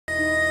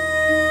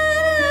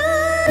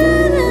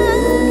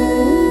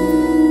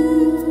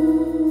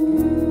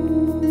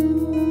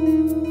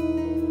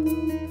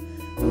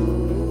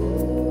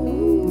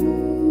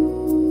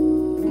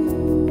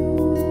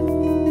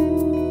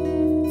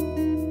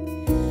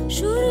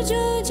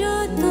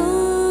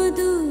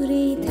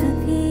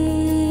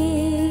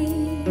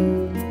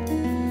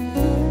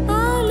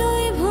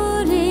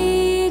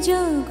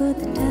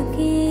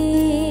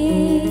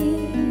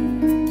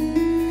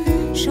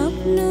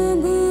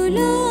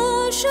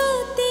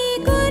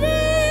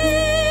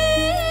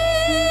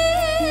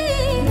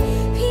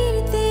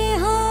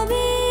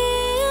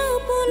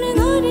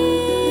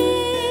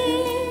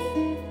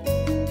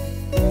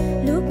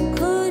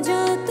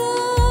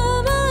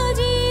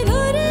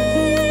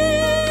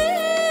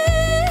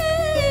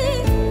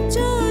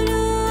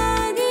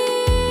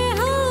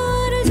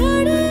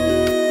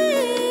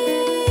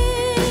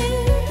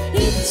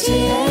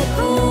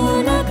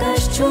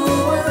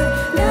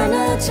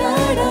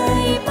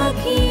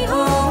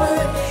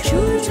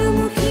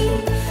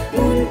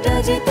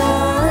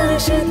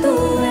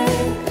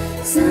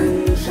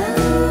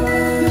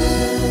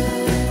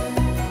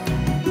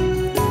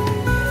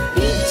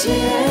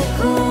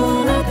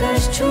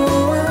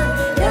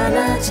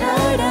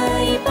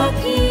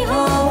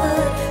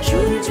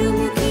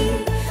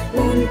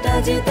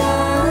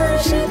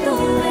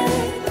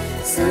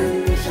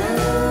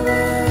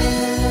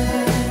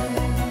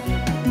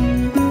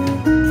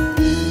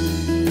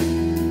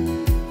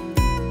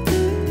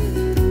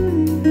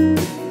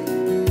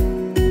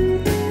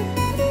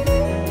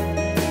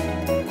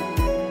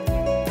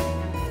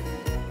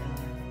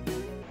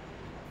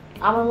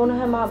আমার মনে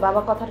হয় মা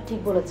বাবা কথাটা ঠিক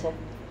বলেছে,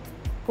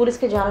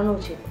 পুলিশকে জানানো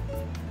উচিত।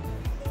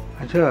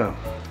 আচ্ছা,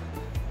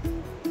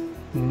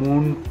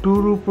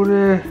 মন্টুর উপরে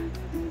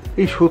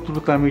এই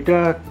শত্রুতামিটা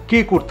কে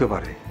করতে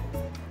পারে?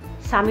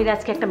 স্বামীর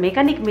আজকে একটা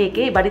মেকানিক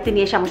মেয়েকে এই বাড়িতে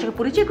নিয়ে এসে আমার সঙ্গে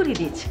পরিচয় করিয়ে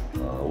দিয়েছে।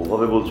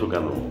 ওভাবে বলছো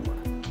কেন?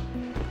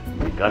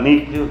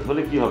 মেকানিক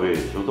হলে কি হবে,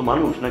 সে তো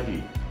মানুষ নাকি?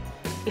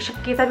 এসব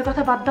কেতাবি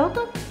কথা বাদ দাও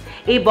তো,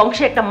 এই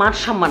বংশে একটা মান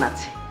সম্মান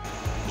আছে।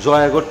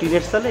 জয়াগর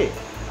টিনের সালে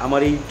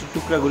আমার এই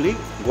টুকরাগুলি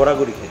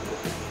গড়াগড়ি খেত।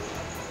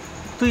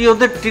 তুই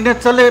ওদের টিনের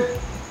চালে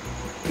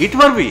ইট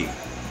মারবি?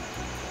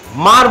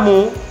 মারমু।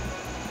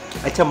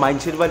 আচ্ছা,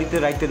 মাইনসের বাড়িতে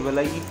রাইতের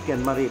বেলায় ইট কেন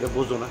মারে এটা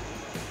বোঝো না?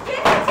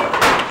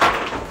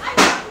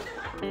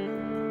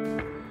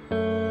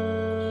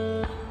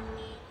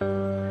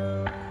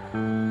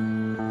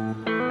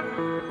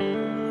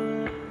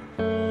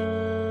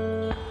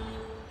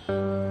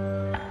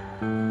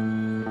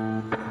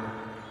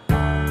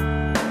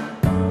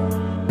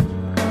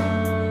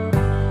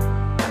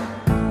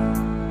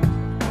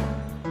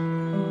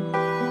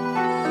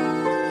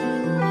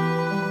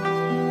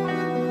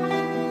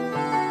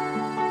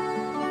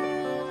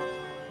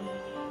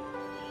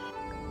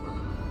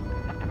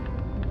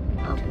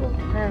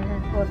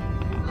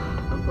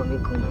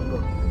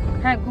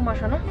 হ্যাঁ, ঘুমা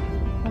শোনো,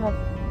 ঘুমাও।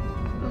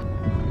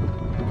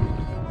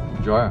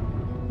 জয়া,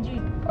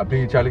 আপনি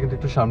চাইলে কিন্তু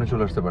একটু সামনে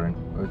চলে আসতে পারেন,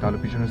 তাহলে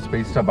পিছনের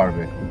স্পেসটা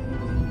বাড়বে।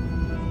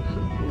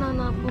 না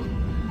না আপু,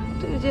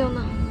 তুমি যেও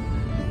না,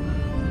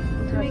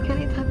 তুমি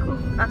এখানেই থাকো।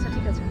 আচ্ছা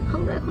ঠিক আছে।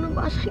 আমরা এখনো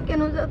বাসায়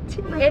কেন যাচ্ছি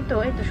না? এই তো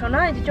শোনা,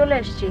 এই যে চলে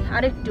এসেছি।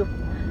 আর একটু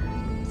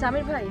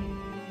সামির ভাই,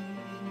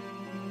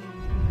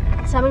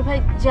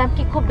 জ্যাম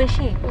কি খুব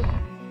বেশি?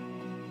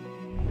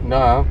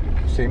 না,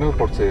 সিগন্যাল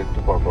পড়ছে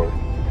একটু পর পর।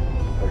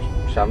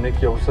 সামনে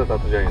কি অবস্থা তা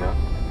তো জানি না।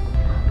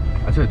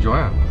 আচ্ছা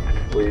জয়া,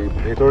 ওই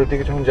ভেতরের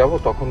দিকে যখন যাবো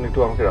তখন একটু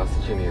আমাকে রাস্তা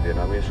চিনিয়ে দেন,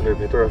 আমি আসলে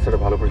ভেতরের রাস্তাটা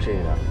ভালো করে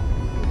চিনি না।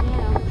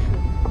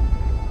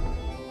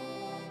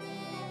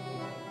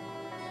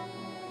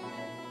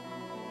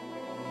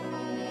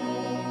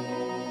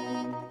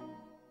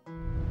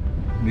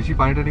 নিশি,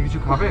 পানিটা কিছু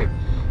খাবে?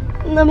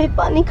 না, আমি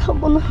পানি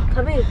খাবো না।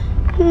 খাবে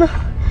না,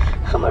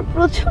 আমার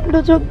প্রচন্ড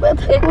চোখ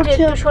ব্যথা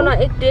করছে। একটু শোনা,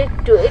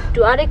 একটু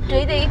আর একটু।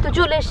 এই তো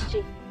চলে এসেছি।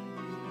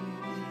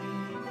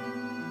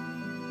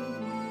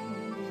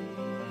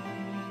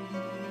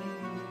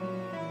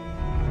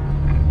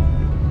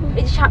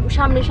 এই যে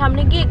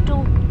সামনে গিয়ে একটু,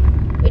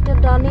 এটা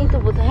ডানেই তো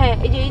বোধহয়। হ্যাঁ,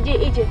 এই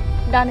যে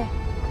ডানে।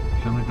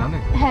 সামনে ডানে?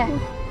 হ্যাঁ।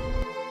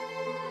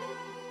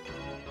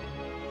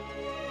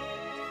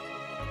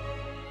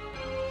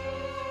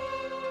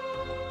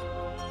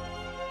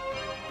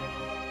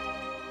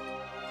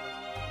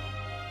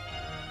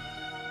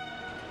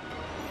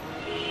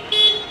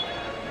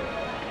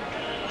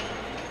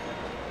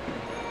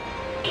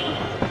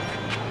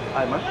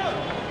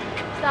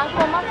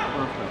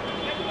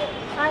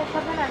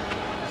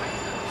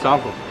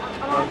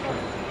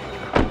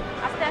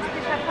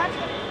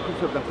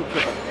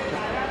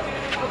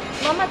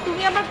 মামা,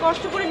 তুমি আবার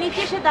কষ্ট করে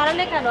নিচে এসে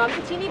দাঁড়ালে কেন? আমি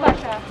তো চিনি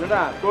বাসা।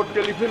 না, তোর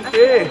টেলিফোন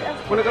পেয়ে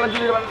মনে করেন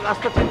যদি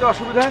রাস্তা চিনতে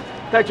অসুবিধা হয়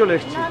তাই চলে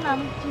এসেছি। না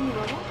আমি চিনি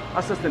বাবা।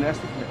 আস্তে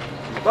আস্তে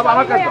বাবা,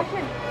 আমার কাছে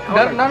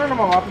না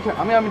মামা,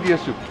 আমি দিয়ে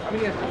আসছি। আমি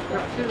নিয়ে আসছি।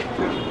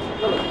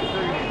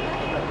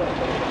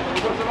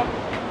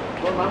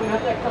 তোর মামির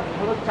হাতে একটা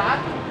ভালো চা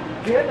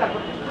দিয়ে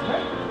তারপর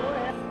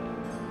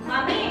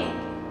মামি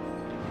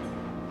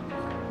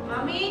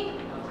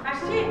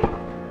আসছি।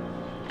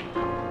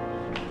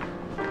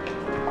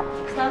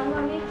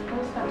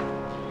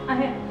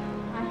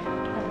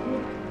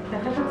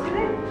 দেখা যাচ্ছে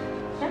রে?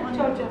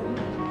 চল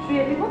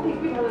শুয়ে দিব,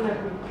 দেখবি ভালো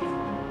লাগবে।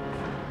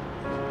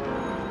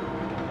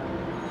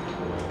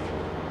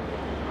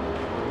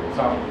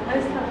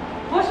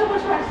 বসো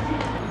বসো আসছি।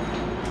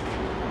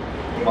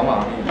 মামা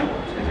আমি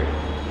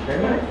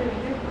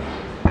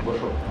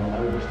বসো,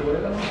 আমি বুঝতে পারি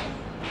না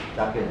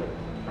ডাকে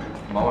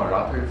মামা,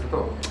 রাত হয়ে গেছে তো।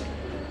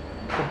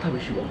 কথা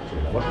বেশি বলছো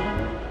না, বসো।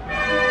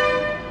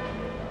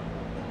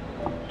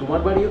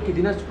 তোমার বাড়িও কি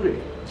দিনাজপুরে?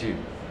 জি।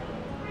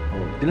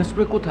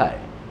 দিনাজপুরে কোথায়?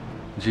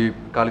 জি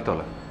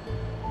কালীতলা।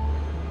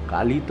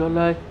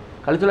 কালীতলায়?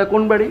 কালীতলায়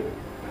কোন বাড়ি?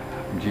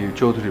 জি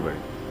চৌধুরী বাড়ি।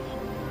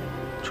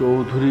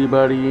 চৌধুরী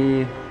বাড়ি?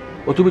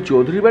 ও তুমি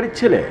চৌধুরী বাড়ির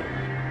ছেলে?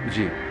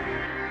 জি।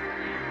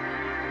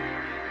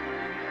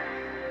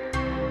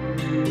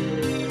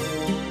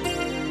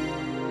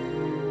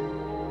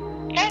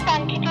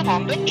 কাঙ্ক্ষিত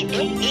নম্বরটিতে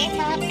এই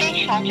মুহূর্তে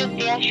সংযোগ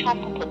দেওয়া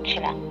সম্ভব হচ্ছে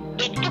না,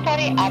 একটু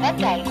পরে আবার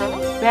ডায়াল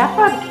করুন।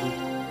 ব্যাপার কি?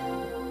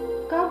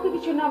 কাউকে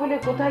কিছু না বলে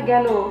কোথায়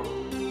গেল?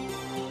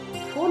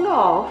 Phone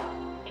off.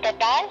 The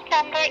dialed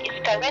number is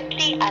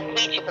currently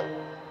unreachable.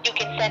 You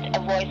can send a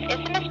voice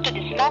SMS to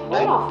this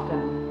number. Phone off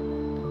কেন?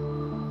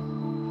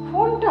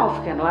 ফোনটা অফ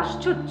কেন?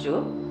 আশ্চর্য।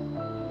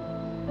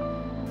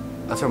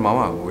 আচ্ছা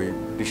মামা, ওই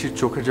নিশির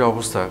চোখের যে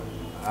অবস্থা,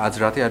 আজ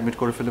রাতে অ্যাডমিট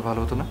করে ফেলে ভালো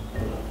হতো না?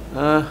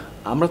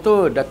 আমরা তো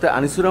ডাক্তার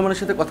আনিসুর রহমানের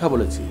সাথে কথা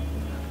বলেছি,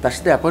 তার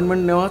সাথে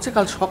অ্যাপয়েন্টমেন্ট নেওয়া আছে,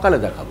 কাল সকালে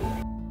দেখাবো।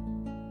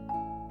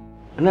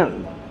 না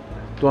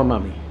তোমার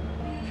মামি।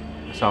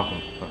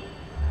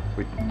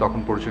 ওই তখন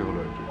পরিচয় হলো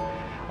আর কি।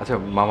 আচ্ছা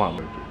মামা,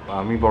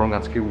 আমি বরং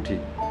আজকে উঠি।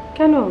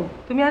 কেন?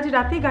 তুমি আজ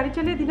রাতেই গাড়ি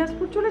চালিয়ে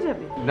দিনাজপুর চলে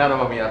যাবে? না না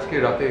মামি, আজকে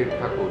রাতে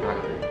থাকবো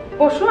ঢাকাতে।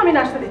 বসো, আমি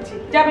নাস্তা দিচ্ছি।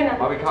 যাবে না?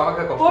 আমি খাওয়া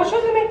খা। বসো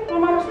তুমি,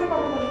 তোমার মামার সাথে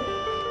কথা বলো।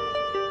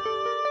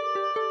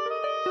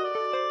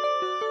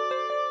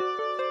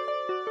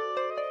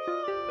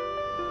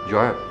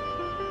 জয়া,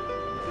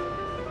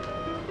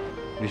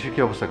 নিশির কি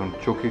অবস্থা এখন?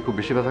 চোখে খুব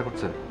বেশি ব্যথা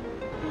করছে?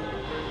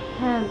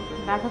 হ্যাঁ,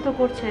 ব্যথা তো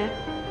করছে,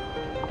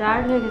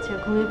 টায়ার্ড হয়ে গেছে,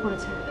 ঘুমিয়ে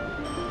পড়েছে।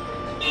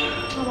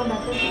 আমার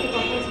ডাক্তারের সাথে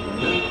কথা হয়েছিল।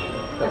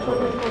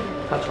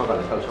 কাল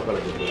সকালে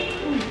দেখবো।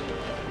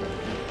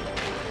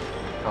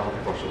 আমাকে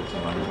কষ্ট হচ্ছে,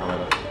 আমি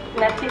ঝামেলা।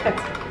 না ঠিক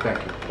আছে। Thank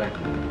you.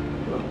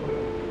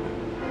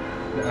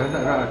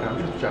 না আমি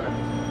শুধু চা খাই।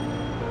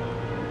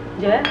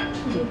 জয়া,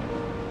 জি,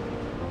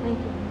 থ্যাংক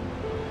ইউ।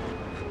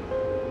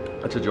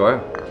 আচ্ছা জয়া,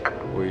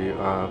 ওই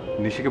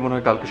নিশিকে মনে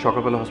হয় কালকে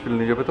সকালবেলা হসপিটাল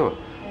নিয়ে যাবে তো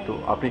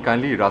আপনি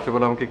কাইন্ডলি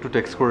রাতেরবেলা আমাকে একটু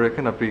টেক্সট করে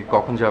রাখেন আপনি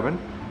কখন যাবেন,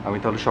 আমি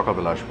তাহলে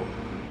সকালবেলা আসবো।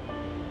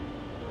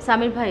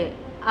 সামির ভাই,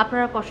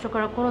 আপনারা কষ্ট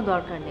করার কোনো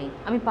দরকার নেই,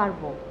 আমি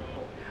পারবো।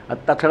 আর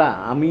তাছাড়া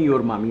আমি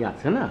ওর মামি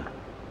আছে না?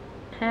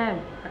 হ্যাঁ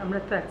আমরা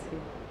তো আছি।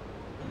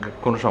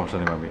 কোনো সমস্যা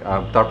নেই মামি,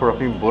 তারপর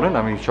আপনি বলেন,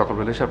 আমি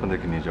সকালবেলা এসে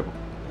আপনাদেরকে নিয়ে যাব।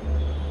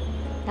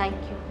 Thank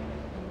you.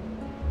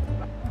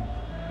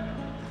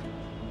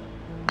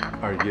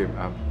 আর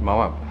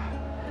মামা,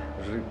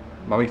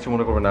 মামি কিছু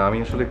মনে করবে না, আমি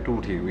আসলে একটু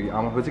উঠি। ওই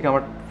আমার হয়েছে কি,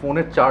 আমার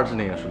ফোনের চার্জ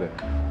নেই আসলে,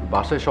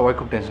 বাসায় সবাই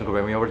খুব টেনশন করবে,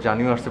 আমি আবার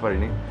জানিও আসতে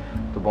পারিনি,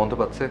 তো বন্ধ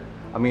পাচ্ছে,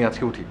 আমি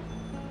আজকে উঠি।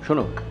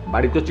 শোনো,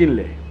 বাড়ি তো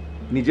চিনলে,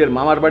 নিজের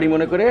মামার বাড়ি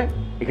মনে করে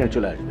এখানে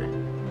চলে আসবে।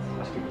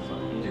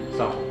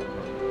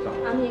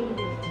 আমি এগিয়ে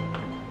দিচ্ছি।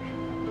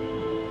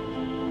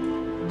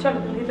 চলো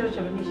ভিতরে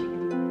চলো, নিশি।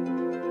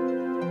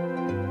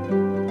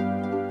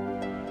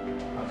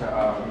 আচ্ছা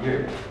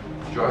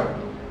জয়,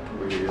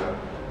 ওই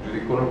যদি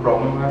কোনো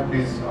প্রবলেম হয়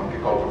প্লিজ আমাকে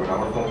কল করবেন,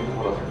 আমার ফোন কিন্তু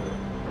খোলা থাকবে।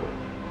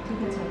 ঠিক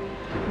আছে।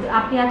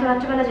 আপনি এত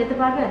রাত্রিবেলা যেতে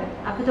পারবেন?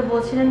 আপনি তো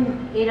বলছিলেন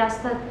এই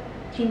রাস্তা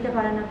চিনতে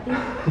পারেন আপনি।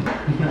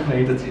 না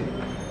এটা চিনি,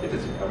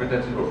 আপনি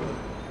টেনশন করবেন না।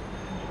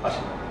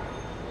 আসি।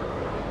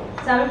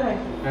 সামির ভাই,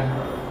 হ্যাঁ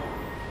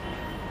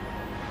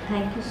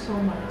থ্যাংক ইউ সো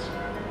মাচ।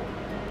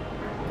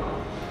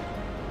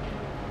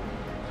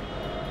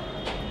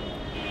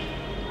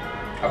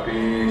 আপনি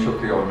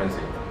সত্যি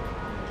অ্যামেজিং,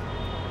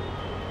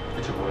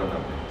 কিছু বলেন না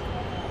আপনি।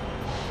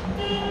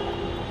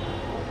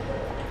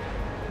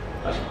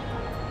 আসি।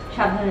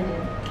 সাবধানে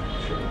যান।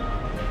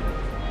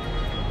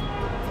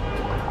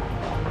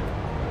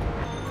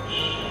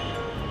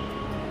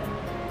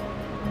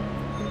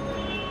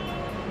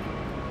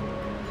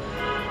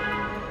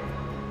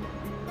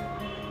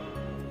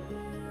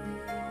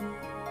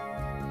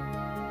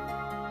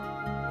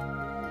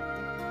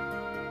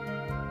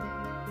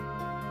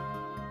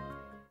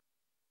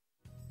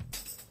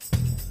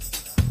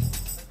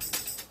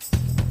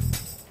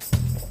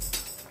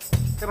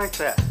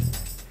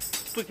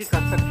 তুই কি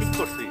কাজটা ঠিক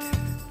করছিস?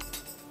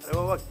 আরে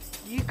বাবা,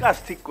 কি কাজ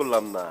ঠিক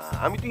করলাম না?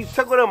 আমি তো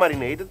ইচ্ছা করে মারি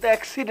না, এটা তো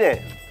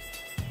অ্যাক্সিডেন্ট।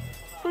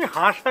 তুই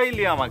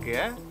হাসাইলি আমাকে,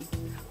 হ্যাঁ?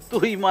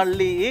 তুই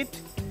মারলি ইট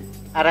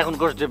আর এখন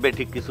কোস যে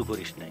বেঠিক কিছু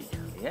করিস নাই।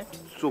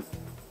 চুপ,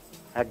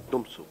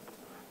 একদম চুপ।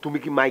 তুমি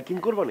কি মাইকিং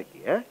করবা নাকি?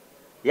 হ্যাঁ,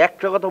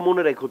 একটা কথা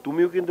মনে রাখো,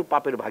 তুমিও কিন্তু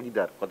পাপের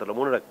ভাগিদার, কথাটা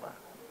মনে রাখবা।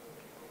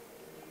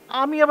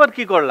 আমি আবার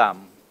কি করলাম?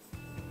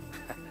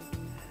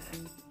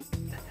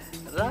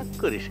 রাগ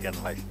করিস কেন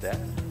ভাইস্তা?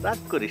 রাগ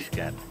করিস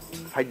কেন?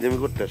 ফাইজলামি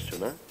করতে আসছো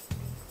না?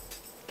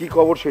 কি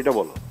খবর সেটা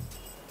বলো।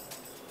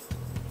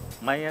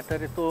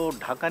 মাইয়াটারে তো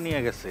ঢাকা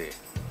নিয়ে গেছে,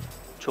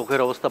 চোখের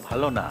অবস্থা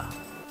ভালো না।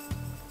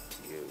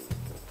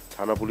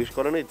 থানা পুলিশ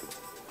করে নাই তো?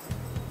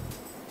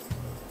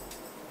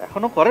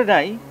 এখনো করে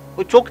নাই,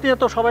 ওই চোখ নিয়ে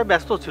তো সবাই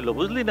ব্যস্ত ছিল,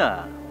 বুঝলি না?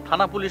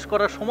 থানা পুলিশ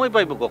করার সময়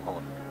পাইব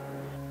কখন?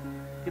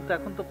 কিন্তু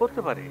এখন তো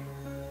করতে পারে।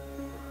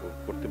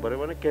 করতে পারে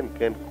মানে কেন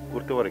কেন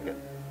করতে পারে কেন?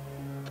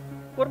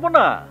 করবো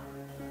না?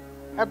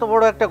 এত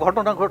বড় একটা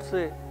ঘটনা ঘটছে,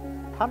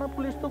 থানা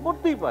পুলিশ তো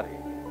করতেই পারে।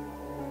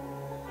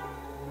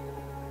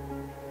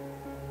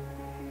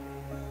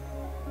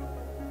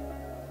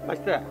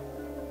 আচ্ছা,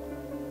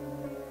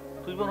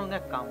 তুই বরং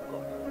এক কাম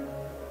কর,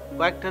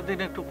 কয়েকটা দিন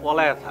একটু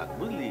পলায়া থাক,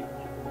 বুঝলি?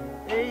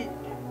 এই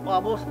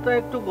অবস্থা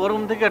একটু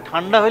গরম থেকে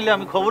ঠান্ডা হইলে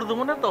আমি খবর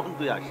দেবো না, তখন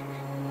তুই আসিস।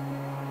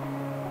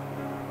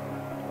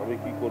 আমি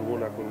কি করবো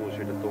না করবো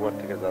সেটা তোমার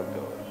থেকে জানতে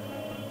হবে।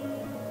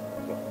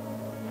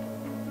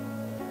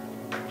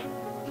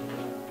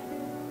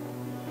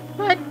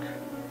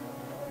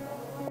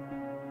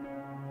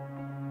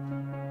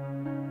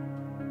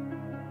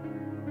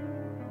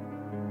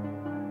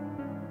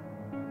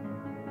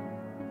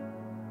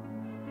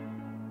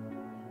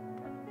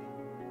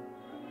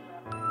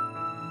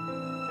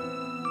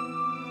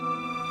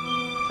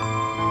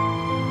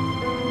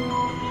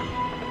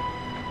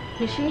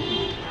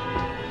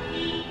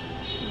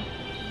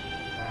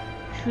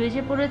 শুয়ে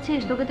যে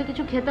পড়েছিস, তোকে তো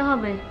কিছু খেতে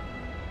হবে।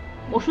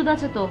 ওষুধ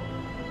আছে তো,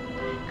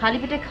 খালি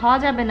পেটে খাওয়া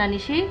যাবে না।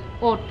 নিশি,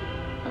 ওঠ।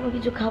 আমি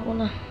কিছু খাবো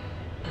না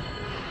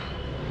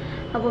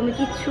আবু, আমি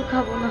কিচ্ছু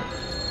খাবো না।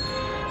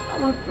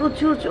 আমার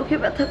প্রচুর চোখে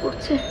ব্যথা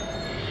করছে।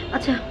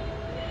 আচ্ছা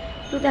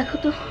তুই দেখো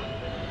তো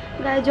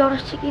গায়ে জ্বর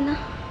আসছে কি না।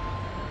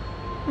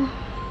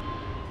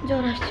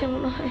 জ্বর আসছে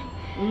মনে হয়।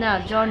 না,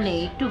 জ্বর নেই,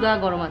 একটু গা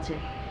গরম আছে,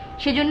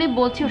 সেজন্যই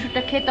বলছি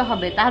ওষুধটা খেতে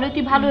হবে, তাহলে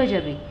তুই ভালো হয়ে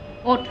যাবি।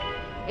 ওঠ,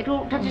 একটু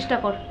ওঠার চেষ্টা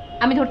কর।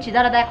 আমি ধরছি,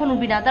 দাঁড়া, এখন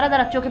উঠবি না, দাঁড়া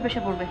দাঁড়া, চোখে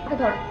পেশা পড়বে।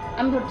 ধর,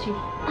 আমি ধরছি।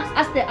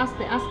 আস্তে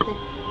আস্তে আস্তে,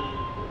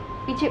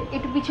 পিছে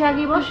একটু পিছে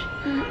আগিয়ে বস।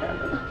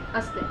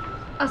 আস্তে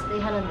আস্তে,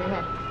 হেলান দে।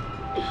 হ্যাঁ,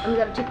 আমি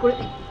দাঁড়া ঠিক করে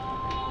দিই।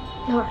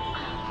 ধর,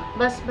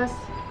 বাস বাস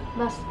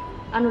বাস,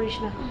 আনরিস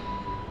না।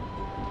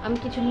 আমি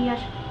কিছু নিয়ে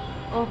আস।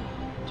 ও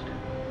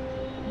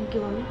কি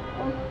বলি,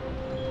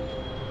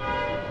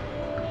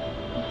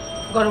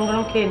 গরম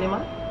গরম খেয়ে নে মা।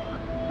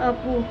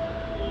 আপু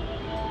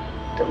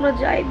তোমরা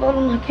যাই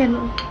বলো না কেন,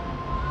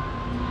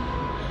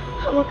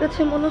 আমার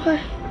কাছে মনে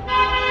হয়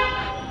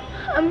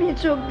আমি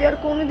চোখ দিয়ে আর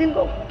কোনোদিন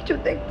কিছু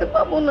দেখতে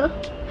পাবো না।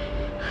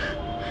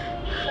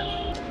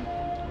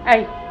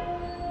 এই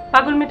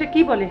পাগল মেয়েটা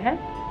কি বলে? হ্যাঁ,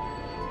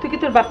 তুই কি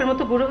তোর বাপের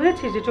মতো বুড়ো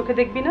হয়েছিস যে চোখে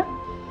দেখবি না?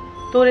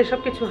 তোর এসব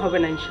কিছু হবে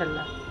না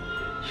ইনশাল্লাহ।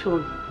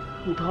 শোন,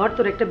 ধর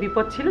তোর একটা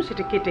বিপদ ছিল,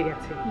 সেটা কেটে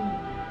গেছে।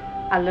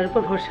 আল্লাহর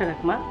উপর ভরসা রাখ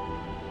মা।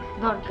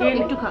 ধর,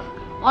 একটু খা,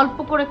 অল্প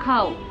করে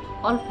খাও,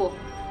 অল্প।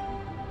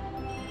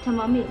 আচ্ছা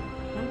মামি,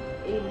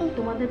 এই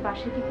তোমাদের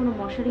পাশে কি কোনো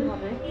মশারি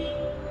হবে?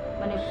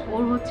 মানে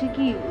ওর হচ্ছে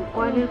কি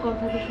কয়েলের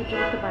কথাটা সহ্য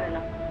করতে পারে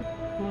না।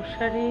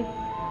 মশারি?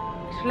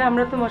 আসলে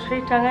আমরা তো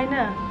মশারি টাঙাই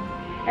না।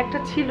 একটা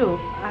ছিল,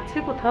 আছে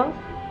কোথাও,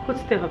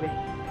 খুঁজতে হবে।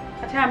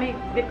 আচ্ছা আমি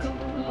দেখছি।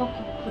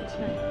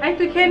 এই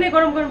তুই খেয়ে নে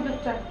গরম গরম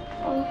দুধটা।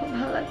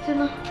 ভালো লাগছে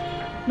না।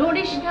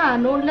 নড়িস না,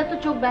 নড়লে তো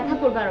চোখ ব্যথা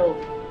করবে আরো।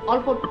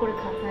 অল্প অল্প করে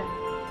খা। হ্যাঁ,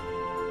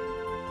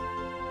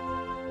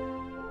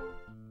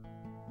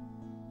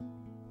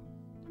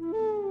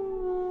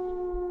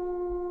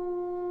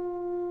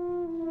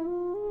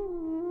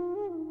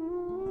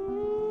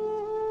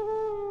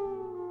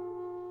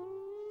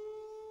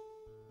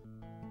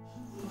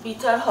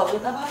 বিচার হবে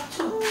না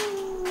ভাবছো?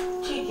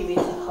 ঠিকই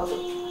বিচার হবে।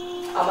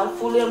 আমার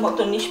ফুলের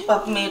মতো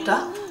নিষ্পাপ মেয়েটা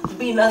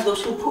বিনা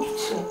দোষে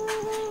ভুগছে,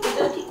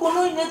 এটা কি কোনো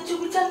ন্যায্য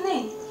বিচার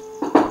নেই?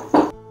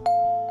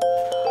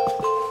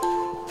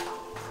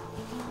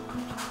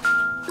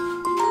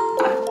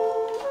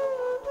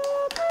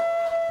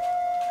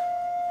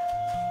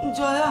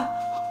 জয়া,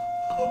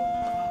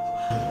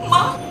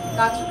 মা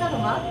কাঁদছো কেন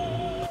মা?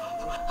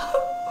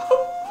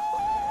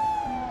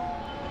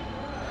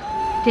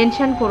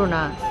 টেনশন করো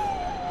না,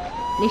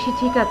 নিশি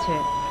ঠিক আছে।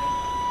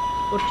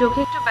 ওর চোখে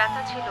একটু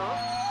ব্যথা ছিল,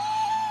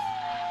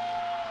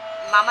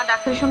 মামা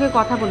ডাক্তারের সঙ্গে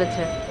কথা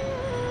বলেছে,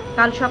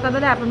 কাল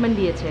সকালবেলা অ্যাপয়েন্টমেন্ট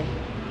দিয়েছে।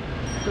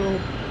 তো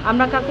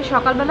আমরা কালকে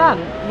সকালবেলা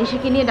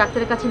নিশিকে নিয়ে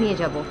ডাক্তারের কাছে নিয়ে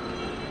যাব।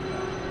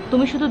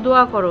 তুমি শুধু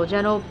দোয়া করো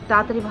যেন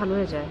তাড়াতাড়ি ভালো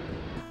হয়ে যায়।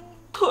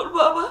 তোর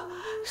বাবা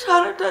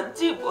সারাটা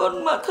জীবন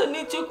মাথা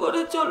নিচু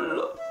করে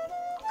চললো,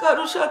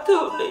 কারো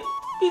সাথেও নেই,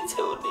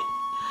 পিছেও নেই।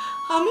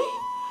 আমি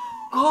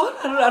ঘর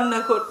আর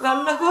রান্নাঘর,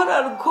 রান্নাঘর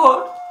আর ঘর,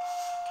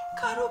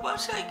 কারো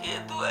বাসায় গিয়ে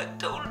দু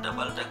একটা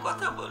উল্টাপাল্টা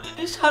কথা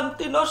বলিনি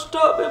শান্তি নষ্ট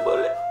হবে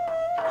বলে।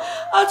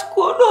 আজ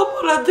কোন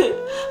অপরাধে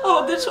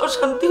আমাদের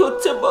অশান্তি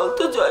হচ্ছে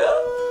বলতো জয়া?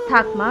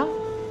 থাক মা,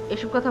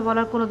 এসব কথা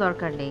বলার কোনো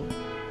দরকার নেই।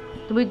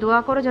 তুমি দোয়া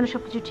করো যেন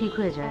সবকিছু ঠিক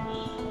হয়ে যায়।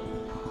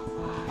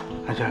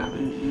 আচ্ছা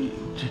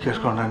জিজ্ঞেস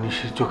করো না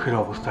নিশির চোখের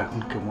অবস্থা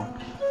এখন কেমন?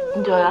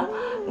 জয়া,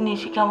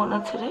 নিশি কেমন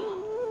আছে রে?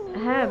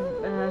 হ্যাঁ,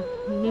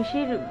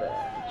 নিশির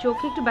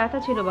চোখে একটু ব্যথা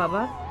ছিল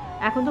বাবা,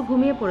 এখন তো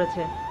ঘুমিয়ে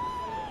পড়েছে।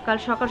 কাল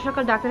সকাল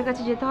সকাল ডাক্তারের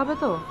কাছে যেতে হবে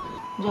তো।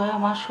 জয়া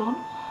মা শোন,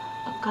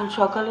 কাল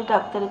সকালে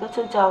ডাক্তারের কাছে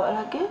যাওয়ার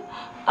আগে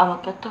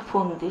আমাকে একটা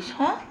ফোন দিস।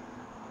 হ্যাঁ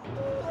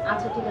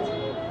আচ্ছা ঠিক আছে,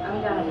 আমি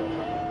জানাবো।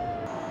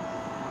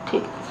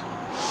 ঠিক আছে।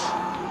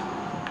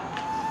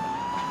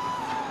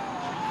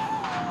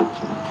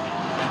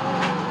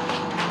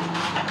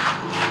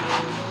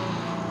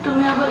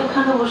 তুমি আবার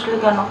এখানে বসলে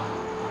কেন?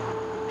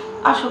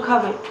 আসো,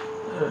 খাবে?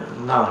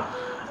 না,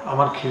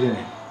 আমার খিদে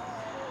নেই।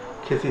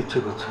 খেতে ইচ্ছে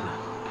করছে না,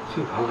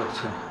 কিছুই ভালো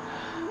লাগছে না।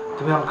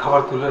 তুমি আমার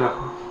খাবার তুলে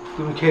রাখো,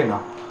 তুমি খেয়ে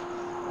নাও।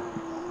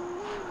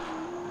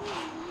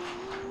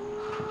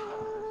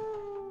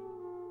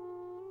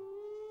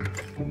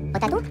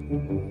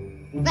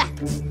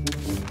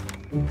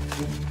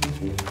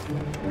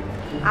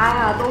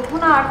 আয়া তো ওঠো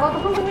না, আর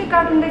কতক্ষণ তুমি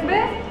কার্টুন দেখবে?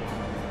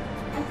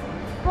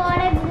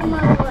 পরে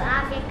ঘুমাবো,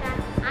 আগে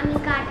আমি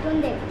কার্টুন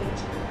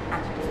দেখতেছি।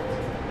 আচ্ছা ঠিক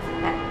আছে,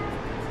 হ্যাঁ।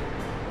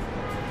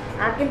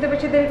 আর কিন্তু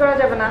বেশি দেরি করা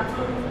যাবে না।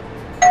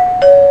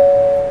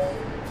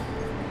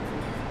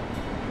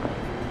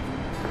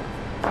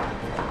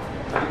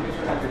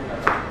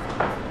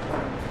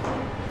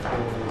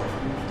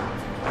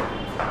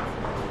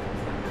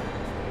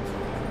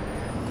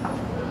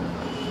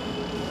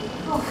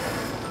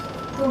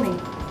 তুমি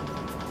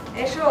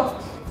এসো।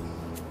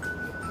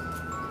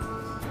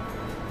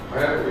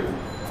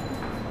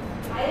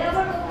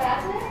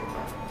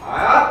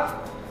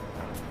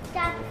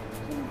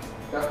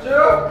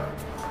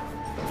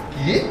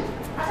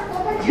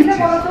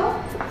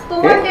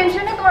 তোমার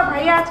টেনশনে তোমার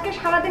ভাইয়া আজকে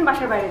সারাদিন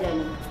বাসার বাইরে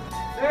যায়নি।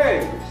 এই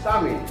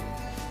সামি,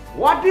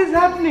 হোয়াট ইজ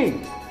হ্যাপনিং?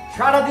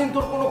 সারাদিন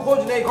তোর কোনো খোঁজ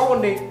নেই, খবর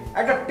নেই,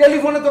 একটা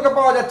টেলিফোনে তোকে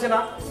পাওয়া যাচ্ছে না।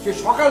 সে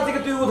সকাল থেকে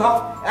তুই উধাও,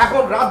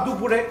 এখন রাত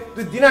দুপুরে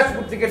তুই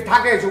দিনাজপুর থেকে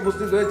ঢাকায় এসে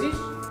উপস্থিত হয়েছিস।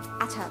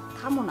 আচ্ছা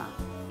থামো না,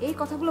 এই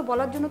কথাগুলো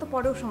বলার জন্য তো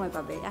পরেও সময়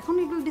পাবে, এখন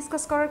এগুলো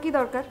ডিসকাস করার কি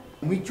দরকার?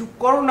 তুমি চুপ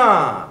করো না,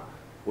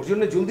 ওর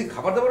জন্য জলদি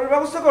খাবার দাবারের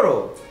ব্যবস্থা করো।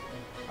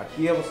 আর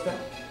কি অবস্থা?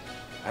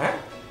 হ্যাঁ,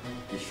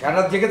 সারা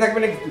রাত জেগে থাকবে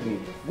নাকি তুমি?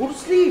 গুড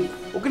স্লিপ,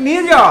 ওকে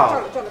নিয়ে যাও।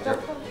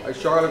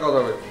 সকালে কথা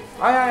হবে।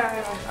 আয় আয়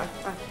আয়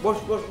আয়, বস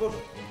বস বস।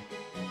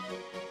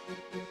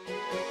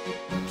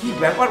 কি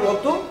ব্যাপার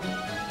বলতো,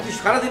 তুই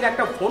সারাদিন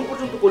একটা ফোন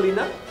পর্যন্ত করলি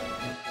না?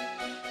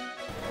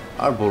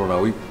 আর বলো না,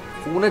 ওই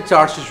ফোনের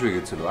চার্জ শেষ হয়ে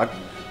গেছিল, আর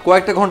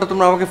কয়েকটা ঘন্টা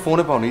তোমরা আমাকে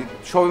ফোনে পাওনি,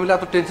 সবাই মিলে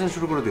এত টেনশন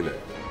শুরু করে দিলে।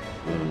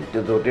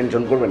 তুই তো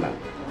টেনশন করবে না,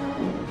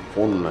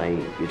 ফোন নাই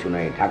কিছু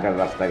নাই, ঢাকার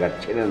রাস্তাঘাট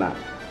ছেলে না,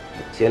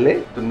 ছেলে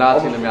তো না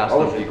ছেলে আমি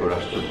আসলাম কি করে?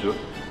 আশ্চর্য।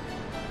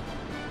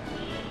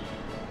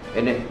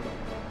 এনে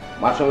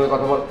মার সঙ্গে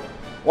কথা বল,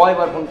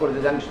 কয়বার ফোন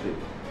করেছে জানিস তুই?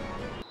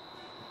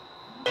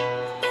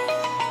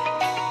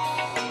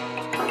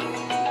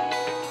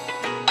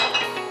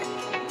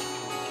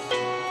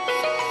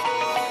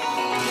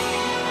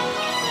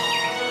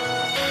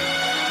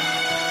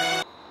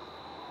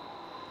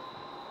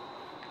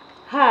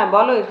 হ্যাঁ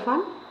বলো ইরফান।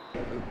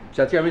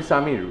 চাচি আমি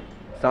সামির।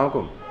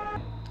 সালামালাইকুম।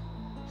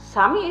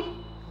 সামির,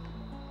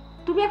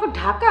 তুমি এখন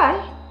ঢাকায়?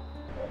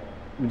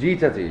 জি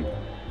চাচি।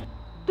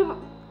 তুমি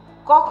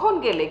কখন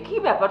গেলে? কি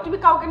ব্যাপার, তুমি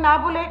কাউকে না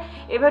বলে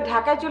এবার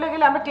ঢাকায় চলে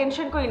গেলে আমরা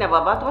টেনশন করি না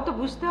বাবা? তোমার তো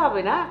বুঝতে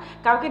হবে না,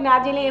 কাউকে না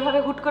জেনে এভাবে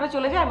হুট করে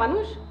চলে যায়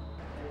মানুষ।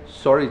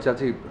 সরি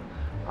চাচি,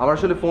 আমার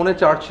আসলে ফোনে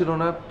চার্জ ছিল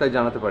না, তাই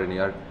জানাতে পারিনি,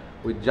 আর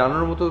ওই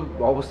জানানোর মতো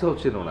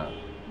অবস্থাও ছিল না।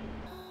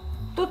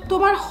 তো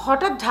তোমার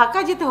হঠাৎ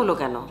ঢাকায় যেতে হলো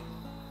কেন?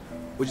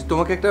 ওই যে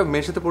তোমাকে একটা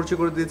মেয়ের সাথে পরিচয়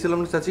করে দিয়েছিলাম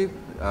না চাচি,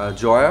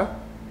 জয়া,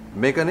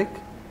 মেকানিক।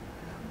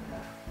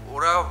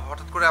 ওরা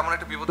হঠাৎ করে এমন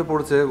একটা বিপদে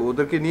পড়েছে,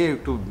 ওদেরকে নিয়ে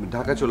একটু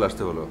ঢাকা চলে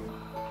আসতে হলো।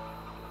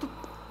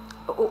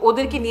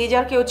 ওদেরকে নিয়ে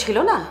যাওয়ার কেউ ছিল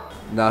না?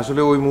 না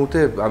আসলে ওই মুহূর্তে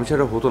আমি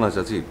সেটা হতো না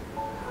চাচি,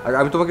 আর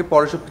আমি তোমাকে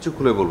পরে সব কিছু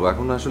খুলে বলবো,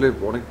 এখন আসলে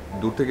অনেক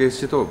দূর থেকে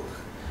এসেছি তো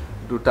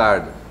একটু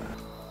টায়ার্ড।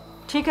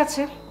 ঠিক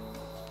আছে,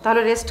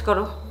 তাহলে রেস্ট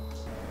করো।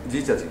 জি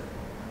চাচি,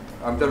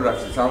 আমি তাহলে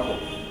রাখছি। সালাম।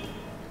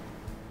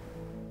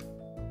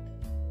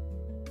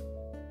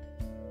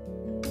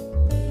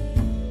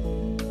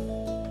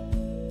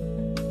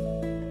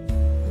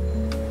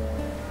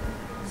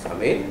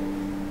 সামির,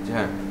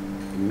 হ্যাঁ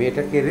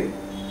মেয়েটা কে রে?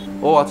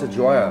 ও আচ্ছা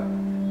জয়া,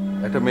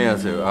 একটা মেয়ে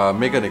আছে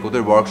মেকানিক,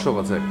 ওদের ওয়ার্কশপ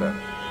আছে একটা।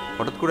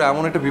 হঠাৎ করে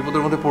এমন একটা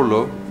বিপদের মধ্যে পড়লো,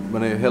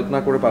 মানে হেল্প না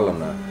করে পারলাম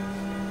না।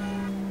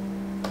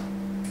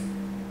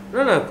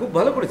 না না, খুব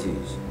ভালো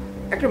করেছিস,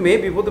 একটা মেয়ে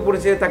বিপদে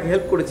পড়েছে তাকে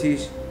হেল্প করেছিস,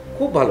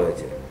 খুব ভালো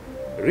হয়েছে,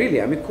 রিয়েলি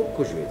আমি খুব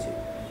খুশি হয়েছি।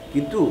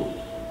 কিন্তু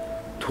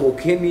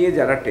তোকে নিয়ে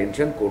যারা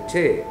টেনশন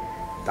করছে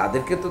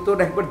তাদেরকে তো তোর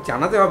একবার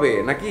জানাতে হবে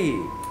নাকি?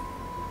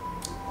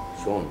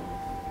 শোন,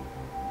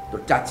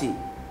 তোর চাচি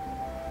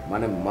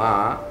মানে মা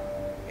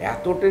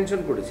এত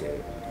টেনশন করেছে,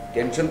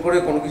 টেনশন করে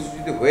কোনো কিছু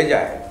যদি হয়ে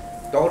যায়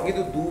তখন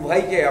কিন্তু দু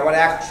ভাইকে আবার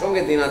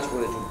একসঙ্গে দিনাজ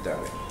করে ছুটতে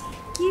হবে।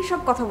 কি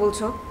সব কথা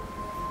বলছো?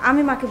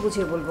 আমি মাকে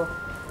বুঝিয়ে বলবো।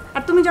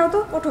 আর তুমি যাও তো,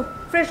 ওঠো,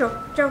 ফ্রেশ হও,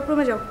 যাও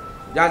রুমে যাও।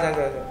 যা যা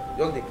যা যা,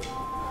 জলদি।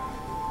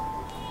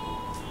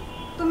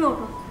 তুমি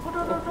ওঠো, ওঠো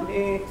ওঠো ওঠো।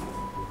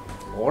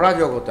 ওরা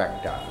জগৎ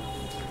একটা।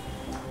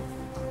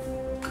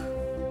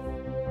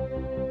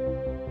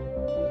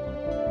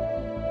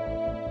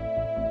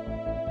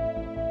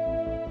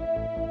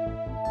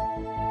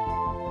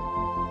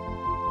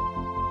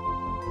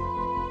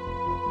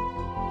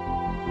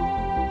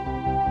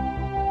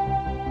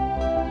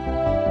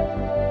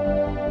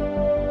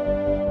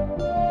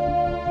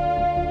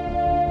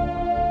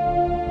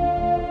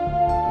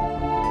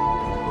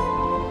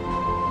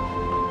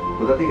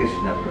 কোথা থেকে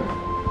এসেছেন আপনারা?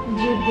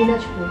 জি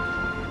দিনাজপুর।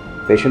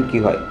 পেশেন্ট কি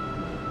হয়?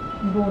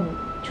 বোন,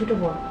 ছোট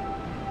বোন।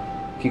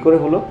 কি করে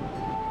হলো?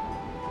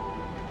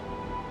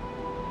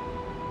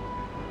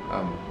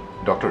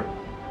 ডক্টর,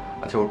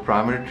 আচ্ছা ওর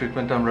প্রাইমারি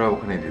ট্রিটমেন্ট আমরা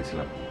ওখানেই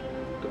দিয়েছিলাম,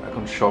 তো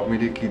এখন সব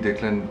মিলিয়ে কি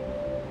দেখলেন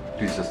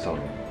please just tell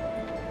me.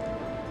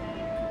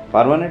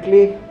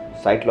 Permanently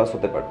site loss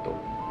হতে পারত,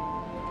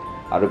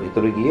 আরও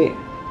ভিতরে গিয়ে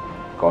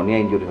কর্নিয়া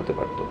ইনজুরি হতে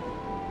পারত,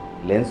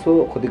 লেন্সও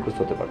ক্ষতিগ্রস্ত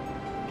হতে পারত।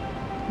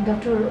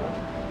 ডক্টর,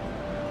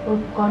 ওর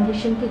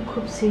কন্ডিশন কি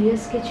খুব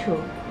সিরিয়াস কিছু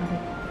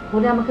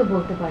হলে আমাকে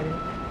বলতে পারেন।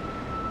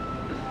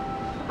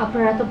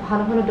 আপনারা এত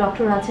ভালো ভালো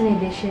ডক্টর আছেন এই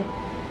দেশে,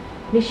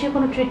 নিশ্চয়ই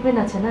কোনো ট্রিটমেন্ট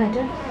আছে না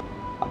এটা?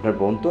 আপনার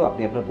বোন তো,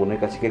 আপনি আপনার বোনের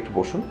কাছে গিয়ে একটু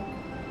বসুন,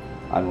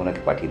 আমি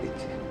ওনাকে পাঠিয়ে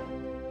দিচ্ছি।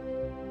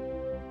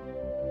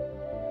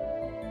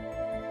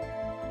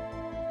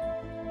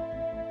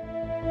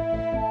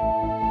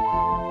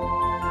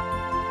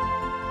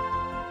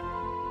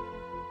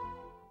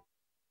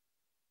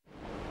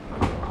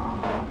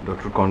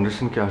 ডক্টর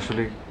কন্ডিশন কি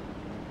আসলে?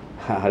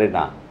 আরে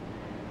না,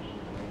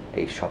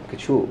 এই সব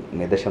কিছু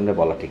মেয়েদের সামনে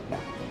বলা ঠিক না,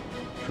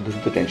 শুধু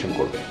শুধু টেনশন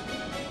করবে।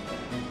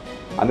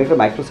 আমি একটা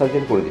মাইক্রো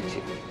সার্জারি করে দিচ্ছি,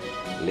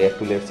 লেয়ার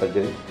টু লেয়ার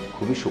সার্জারি,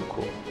 খুবই সূক্ষ্ম।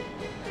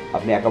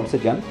 আপনি অ্যাকাউন্টসে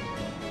যান,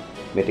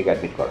 মেয়েটিকে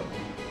অ্যাডমিট করেন।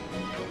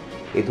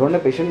 এই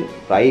ধরনের পেশেন্ট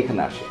প্রায়ই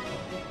এখানে আসে,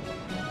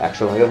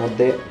 100 ভাগের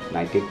মধ্যে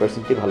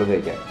 98%ই ভালো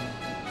হয়ে যায়।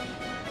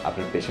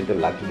 আপনার পেশেন্টের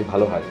লাক যদি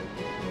ভালো হয়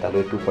তাহলে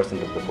ওই 2%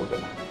 অব্দি পড়বে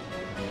না।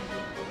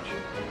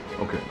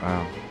 ওকে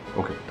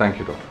ওকে, থ্যাংক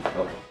ইউ ডক্টর।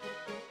 ওকে।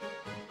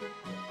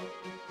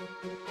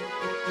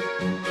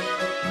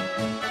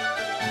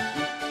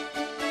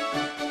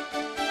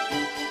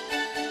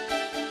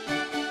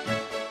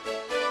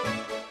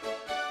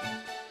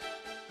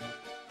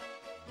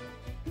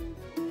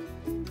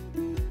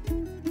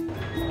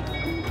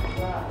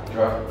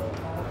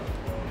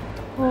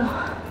 ও,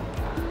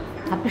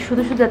 আপনি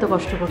শুধু শুধু এত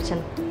কষ্ট করছেন,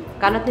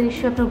 কানাতে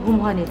নিশ্চয়ই আপনার ঘুম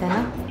হয়নি, তাই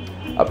না?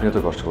 আপনি এত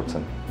কষ্ট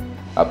করছেন,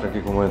 আপনার কি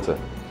ঘুম হয়েছে?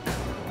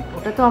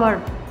 ওটা তো আমার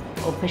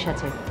অভ্যেস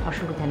আছে,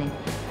 অসুবিধা নেই।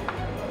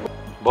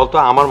 বলতো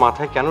আমার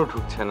মাথায় কেন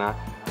ঢুকছে না?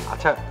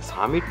 আচ্ছা,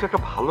 স্বামীর তো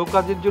একটা ভালো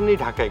কাজের জন্যই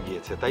ঢাকায়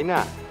গিয়েছে, তাই না?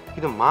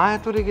 কিন্তু মা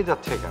এত রেগে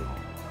যাচ্ছে কেন?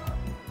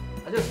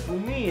 আচ্ছা,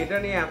 তুমি এটা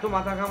নিয়ে এত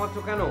মাথা ঘামাচ্ছ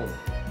কেন?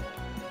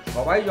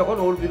 সবাই যখন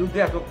ওর বিরুদ্ধে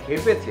এত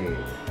খেপেছে,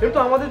 এটা তো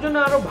আমাদের জন্য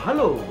আরো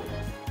ভালো।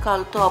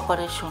 কাল তো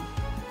অপারেশন,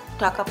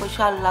 টাকা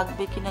পয়সা আর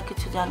লাগবে কিনা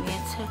কিছু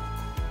জানিয়েছে?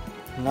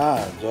 না,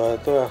 জয়া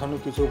তো এখনো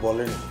কিছু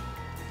বলেনি,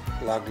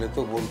 লাগলে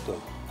তো বলতো।